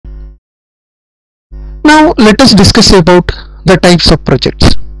Now let us discuss about the types of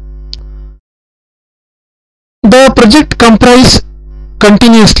projects. The project comprise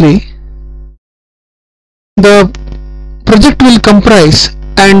continuously. The project will comprise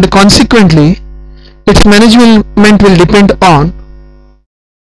and consequently its management will depend on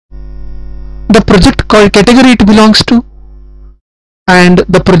the project category it belongs to and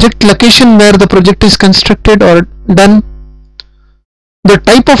the project location where the project is constructed or done, the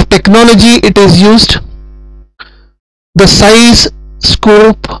type of technology it is used, the size,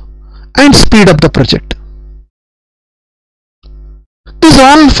 scope and speed of the project. These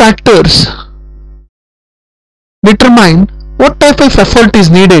all factors determine what type of effort is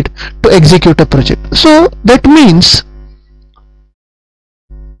needed to execute a project. So that means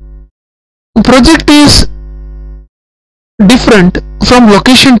project is different from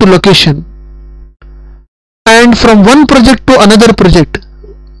location to location and from one project to another project.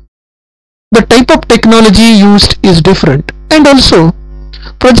 The type of technology used is different, and also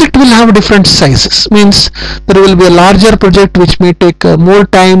project will have different sizes. Means there will be a larger project which may take more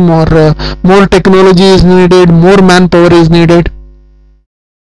time or more technology is needed, more manpower is needed,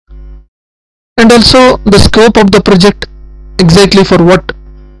 and also the scope of the project, exactly for what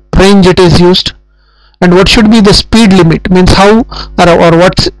range it is used, and what should be the speed limit, means how or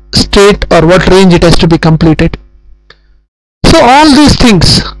what state or what range it has to be completed. So all these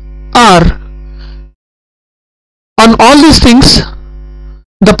things are, on all these things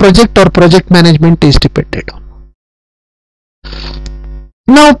the project or project management is dependent on.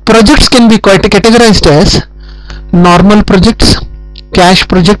 Now projects can be quite categorized as normal projects, cash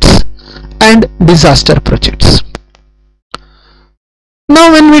projects and disaster projects.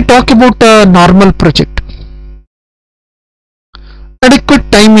 Now when we talk about a normal project,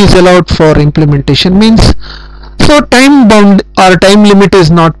 adequate time is allowed for implementation, means so time bound or time limit is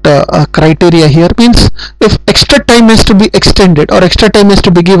not a criteria here. Means if extra time has to be extended or extra time has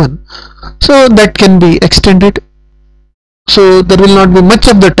to be given, so that can be extended, so there will not be much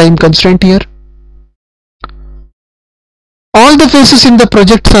of the time constraint here. All the phases in the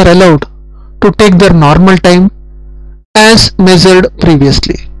projects are allowed to take their normal time as measured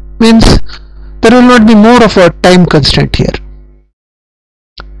previously, means there will not be more of a time constraint here.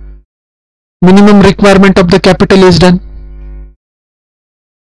 Minimum requirement of the capital is done.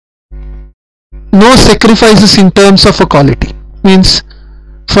 No sacrifices in terms of a quality, means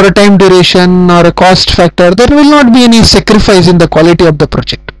for a time duration or a cost factor there will not be any sacrifice in the quality of the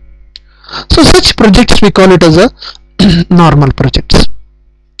project. So such projects we call it as a normal projects.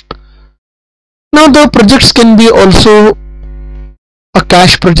 Now the projects can be also a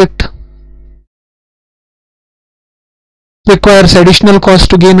cash project, requires additional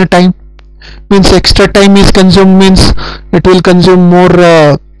cost to gain a time, means extra time is consumed, means it will consume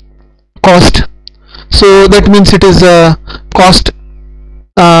more cost, so that means it is cost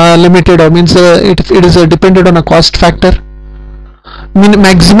limited, or means it is dependent on a cost factor.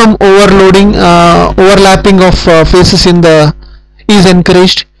 Maximum overloading, overlapping of phases in the is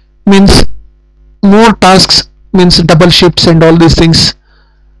encouraged, means more tasks, means double shifts and all these things.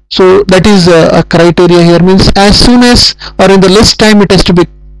 So that is a criteria here, means as soon as or in the less time it has to be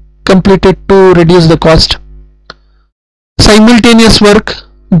completed to reduce the cost. Simultaneous work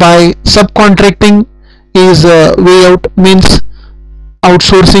by subcontracting is way out, means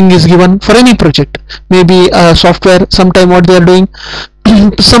outsourcing is given for any project, maybe software, sometime what they are doing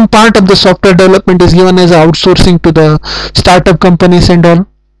some part of the software development is given as outsourcing to the startup companies and all.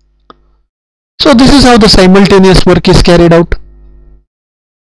 So this is how the simultaneous work is carried out.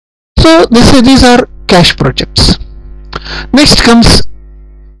 So these are cash projects. Next comes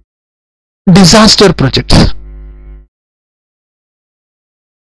disaster projects.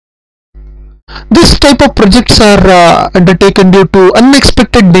 This type of projects are undertaken due to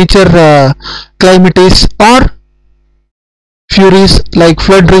unexpected nature calamities or furies, like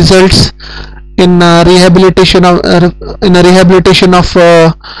flood results in rehabilitation of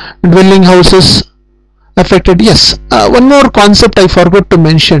dwelling houses affected. Yes, one more concept I forgot to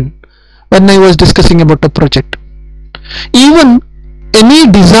mention when I was discussing about a project. Even any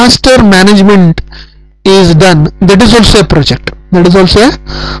disaster management is done, that is also a project. That is also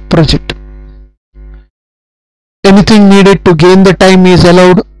a project. Anything needed to gain the time is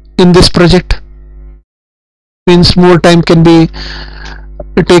allowed in this project, means more time can be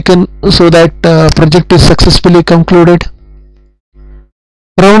taken so that project is successfully concluded.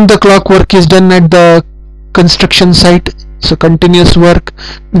 Round the clock work is done at the construction site, so continuous work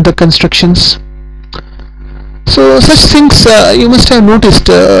in the constructions. So such things you must have noticed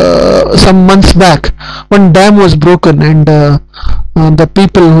some months back, one dam was broken and the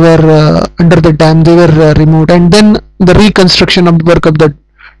people who were under the dam, they were removed, and then the reconstruction of work of the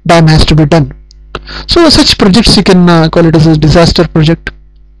dam has to be done. So such projects you can call it as a disaster project.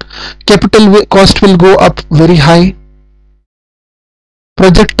 Capital cost will go up very high.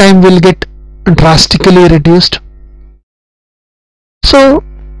 Project time will get drastically reduced. So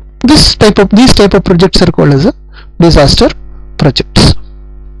these type of projects are called as a disaster projects.